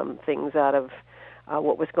wanted some things out of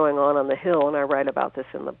what was going on the Hill, and I write about this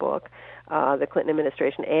in the book. The Clinton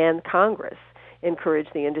administration and Congress encouraged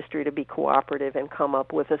the industry to be cooperative and come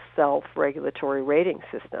up with a self-regulatory rating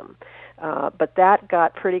system. But that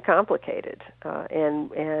got pretty complicated, and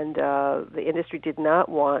the industry did not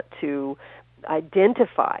want to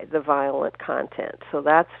identify the violent content. So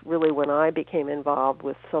that's really when I became involved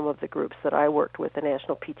with some of the groups that I worked with, the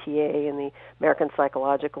National PTA and the American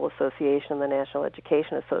Psychological Association, the National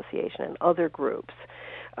Education Association, and other groups,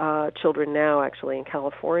 Children Now actually in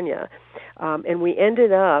California. And we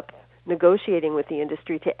ended up negotiating with the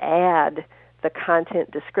industry to add the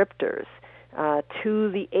content descriptors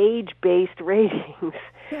to the age-based ratings.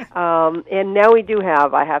 And now we do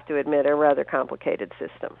have, I have to admit, a rather complicated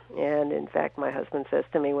system. And in fact, my husband says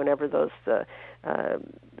to me whenever those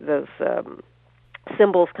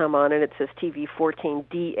symbols come on and it says TV 14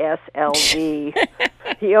 DSLV,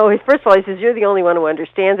 he always, first of all, he says, you're the only one who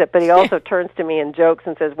understands it, but he also turns to me and jokes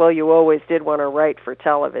and says, well, you always did want to write for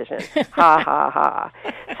television. Ha, ha, ha.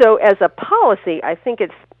 So as a policy, I think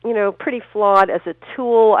it's, pretty flawed. As a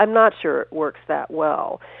tool, I'm not sure it works that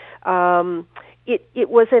well. It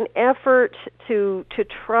was an effort to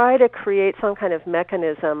try to create some kind of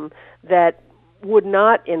mechanism that would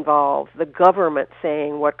not involve the government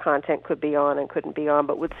saying what content could be on and couldn't be on,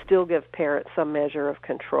 but would still give parents some measure of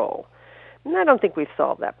control. And I don't think we've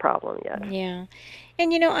solved that problem yet. Yeah.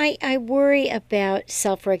 And, I worry about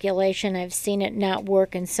self-regulation. I've seen it not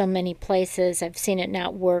work in so many places. I've seen it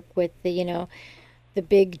not work with the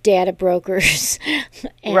big data brokers.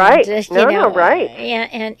 And, right. Right.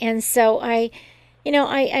 And so I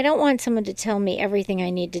don't want someone to tell me everything I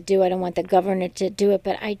need to do. I don't want the governor to do it,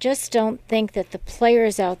 but I just don't think that the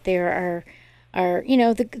players out there are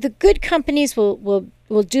the good companies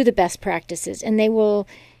will do the best practices, and they will,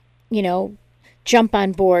 jump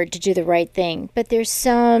on board to do the right thing. But there's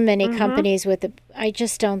so many companies I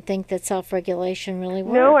just don't think that self-regulation really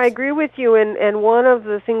works. No, I agree with you. And one of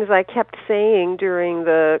the things I kept saying during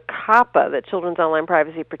the COPPA, the Children's Online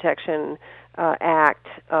Privacy Protection Act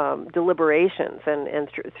deliberations and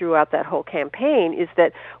throughout that whole campaign, is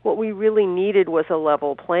that what we really needed was a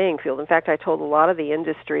level playing field. In fact, I told a lot of the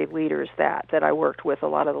industry leaders that I worked with, a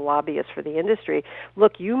lot of the lobbyists for the industry,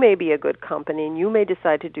 look, you may be a good company and you may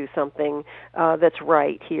decide to do something that's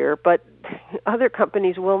right here, but other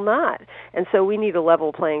companies will not. And so we need a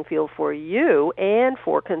level playing field for you and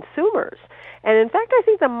for consumers. And in fact, I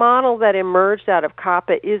think the model that emerged out of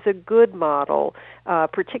COPPA is a good model,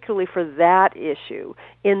 particularly for that issue,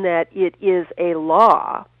 in that it is a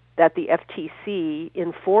law that the FTC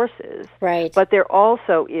enforces, right. But there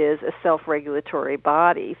also is a self-regulatory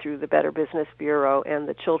body through the Better Business Bureau and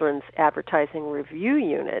the Children's Advertising Review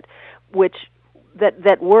Unit, which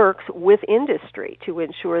that works with industry to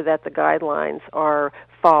ensure that the guidelines are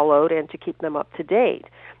followed and to keep them up to date.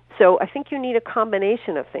 So I think you need a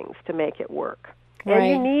combination of things to make it work. And right.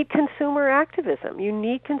 You need consumer activism. You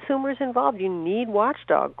need consumers involved. You need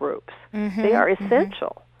watchdog groups. They are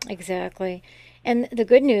essential. Exactly. And the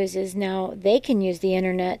good news is now they can use the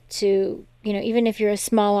Internet to, even if you're a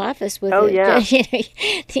small office with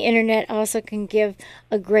the Internet also can give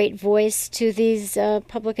a great voice to these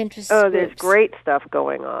public interest groups. There's great stuff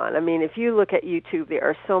going on. I mean, if you look at YouTube, there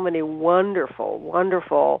are so many wonderful,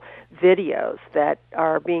 wonderful videos that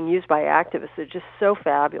are being used by activists. They're just so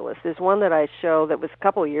fabulous. There's one that I show that was a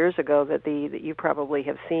couple of years ago that you probably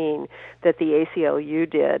have seen, that the ACLU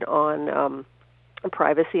did on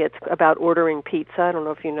privacy. It's about ordering pizza. I don't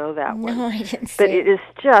know if you know that one. No, I didn't see But it is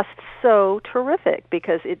just so terrific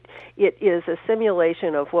because it is a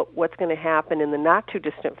simulation of what's going to happen in the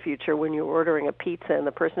not-too-distant future when you're ordering a pizza and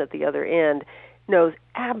the person at the other end knows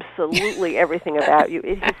absolutely everything about you.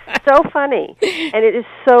 It is so funny, and it is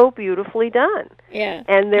so beautifully done. Yeah.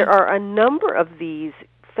 And there are a number of these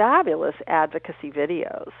fabulous advocacy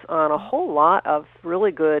videos on a whole lot of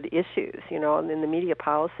really good issues. In the media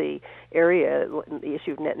policy area, the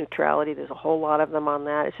issue of net neutrality, there's a whole lot of them on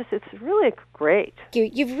that. It's really great.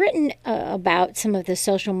 You've written about some of the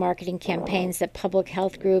social marketing campaigns that public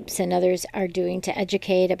health groups and others are doing to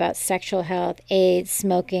educate about sexual health, AIDS,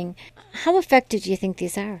 smoking. How effective do you think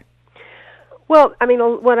these are? Well, I mean,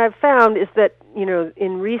 what I've found is that,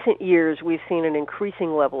 in recent years, we've seen an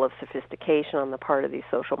increasing level of sophistication on the part of these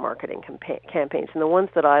social marketing campaigns. And the ones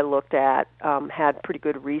that I looked at had pretty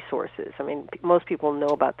good resources. I mean, most people know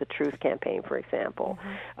about the Truth Campaign, for example,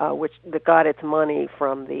 that got its money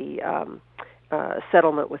from the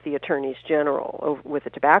settlement with the attorneys general with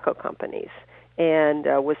the tobacco companies, and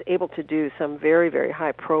was able to do some very, very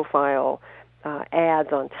high-profile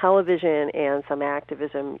ads on television and some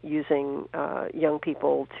activism using young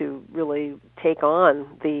people to really take on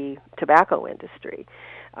the tobacco industry,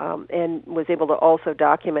 and was able to also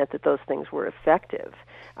document that those things were effective.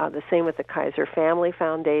 The same with the Kaiser Family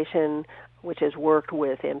Foundation, which has worked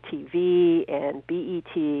with MTV and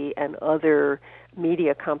BET and other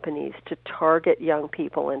media companies to target young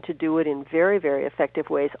people and to do it in very, very effective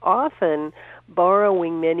ways, often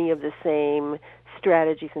borrowing many of the same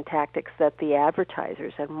strategies and tactics that the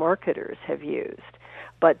advertisers and marketers have used,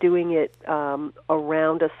 but doing it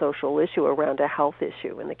around a social issue, around a health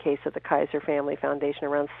issue. In the case of the Kaiser Family Foundation,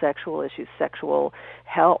 around sexual issues, sexual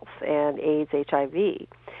health, and AIDS, HIV.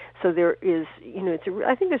 So there is,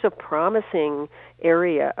 I think there's a promising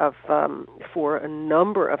area of for a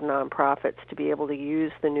number of nonprofits to be able to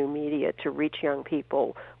use the new media to reach young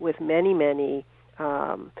people with many, many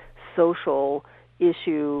social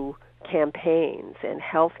issue campaigns and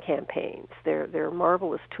health campaigns. There are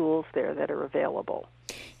marvelous tools there that are available.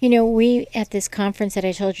 We at this conference that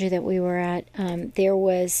I told you that we were at, there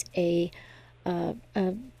was a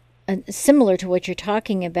similar to what you're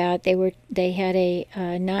talking about. They had a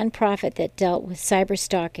nonprofit that dealt with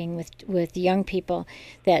cyberstalking with young people,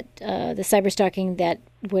 that the cyberstalking that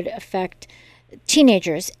would affect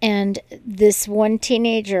teenagers. And this one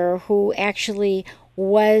teenager who actually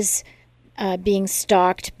was being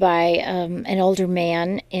stalked by an older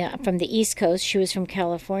man from the East Coast, she was from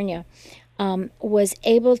California, was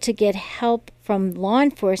able to get help from law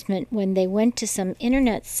enforcement when they went to some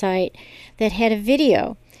internet site that had a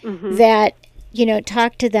video that,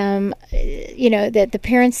 talked to them, that the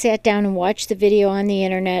parents sat down and watched the video on the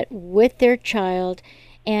internet with their child,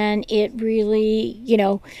 and it really,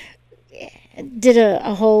 did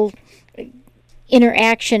a whole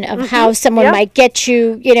interaction of how someone might get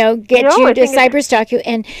you to cyberstalk you.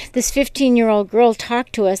 And this 15-year-old girl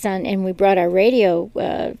talked to us and we brought our radio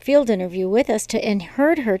field interview with us and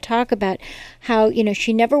heard her talk about how,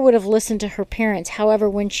 she never would have listened to her parents. However,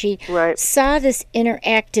 when she saw this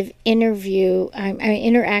interactive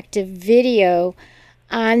video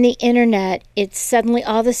on the internet, it suddenly,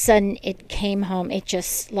 all of a sudden, it came home. It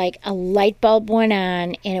just like a light bulb went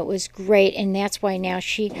on, and it was great. And that's why now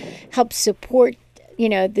she helps support,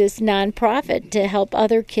 this nonprofit to help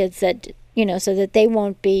other kids that, so that they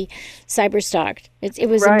won't be cyberstalked. It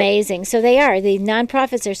was amazing. So the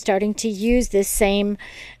nonprofits are starting to use this same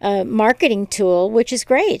marketing tool, which is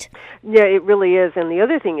great. Yeah, it really is. And the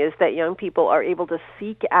other thing is that young people are able to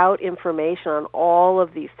seek out information on all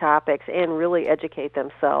of these topics and really educate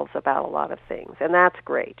themselves about a lot of things. And that's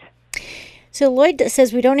great. So Lloyd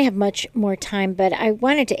says we don't have much more time, but I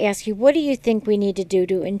wanted to ask you, what do you think we need to do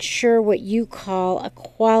to ensure what you call a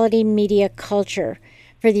quality media culture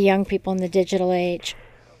for the young people in the digital age?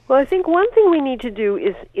 Well, I think one thing we need to do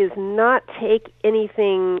is not take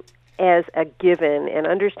anything as a given and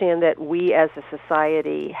understand that we as a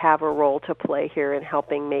society have a role to play here in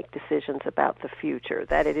helping make decisions about the future,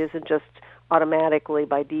 that it isn't just automatically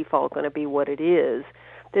by default going to be what it is.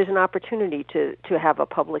 There's an opportunity to have a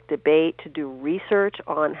public debate, to do research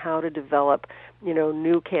on how to develop,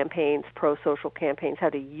 new campaigns, pro-social campaigns, how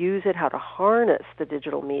to use it, how to harness the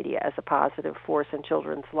digital media as a positive force in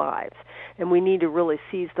children's lives. And we need to really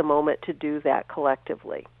seize the moment to do that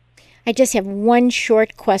collectively. I just have one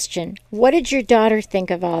short question. What did your daughter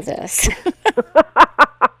think of all this?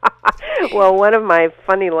 Well, one of my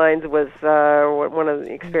funny lines was, one of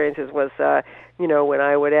the experiences was, when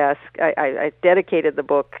I would ask, I dedicated the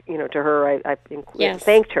book, to her. I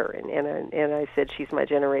thanked her, and I said, she's my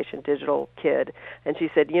Generation Digital kid. And she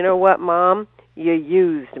said, you know what, Mom? You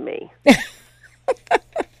used me.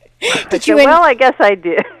 Well, I guess I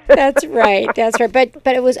did. That's right.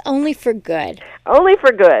 But it was only for good. Only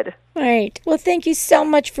for good. All right. Well, thank you so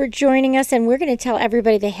much for joining us. And we're going to tell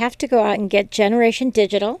everybody they have to go out and get Generation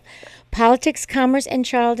Digital, Politics, Commerce, and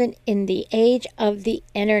Childhood in the Age of the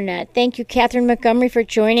Internet. Thank you, Catherine Montgomery, for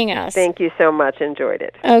joining us. Thank you so much. Enjoyed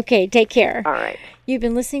it. Okay. Take care. All right. You've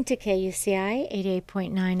been listening to KUCI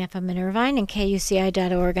 88.9 FM in Irvine and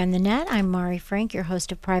KUCI.org on the net. I'm Mari Frank, your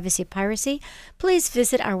host of Privacy Piracy. Please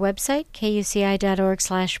visit our website,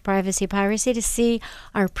 KUCI.org/privacypiracy, to see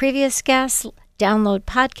our previous guests, download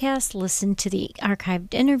podcasts, listen to the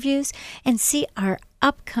archived interviews, and see our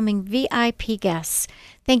upcoming VIP guests.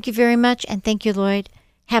 Thank you very much, and thank you, Lloyd.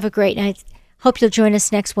 Have a great night. Hope you'll join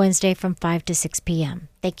us next Wednesday from 5 to 6 p.m.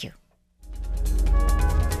 Thank you.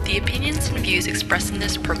 The opinions and views expressed in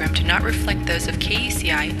this program do not reflect those of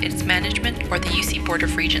KUCI, its management, or the UC Board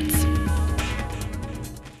of Regents.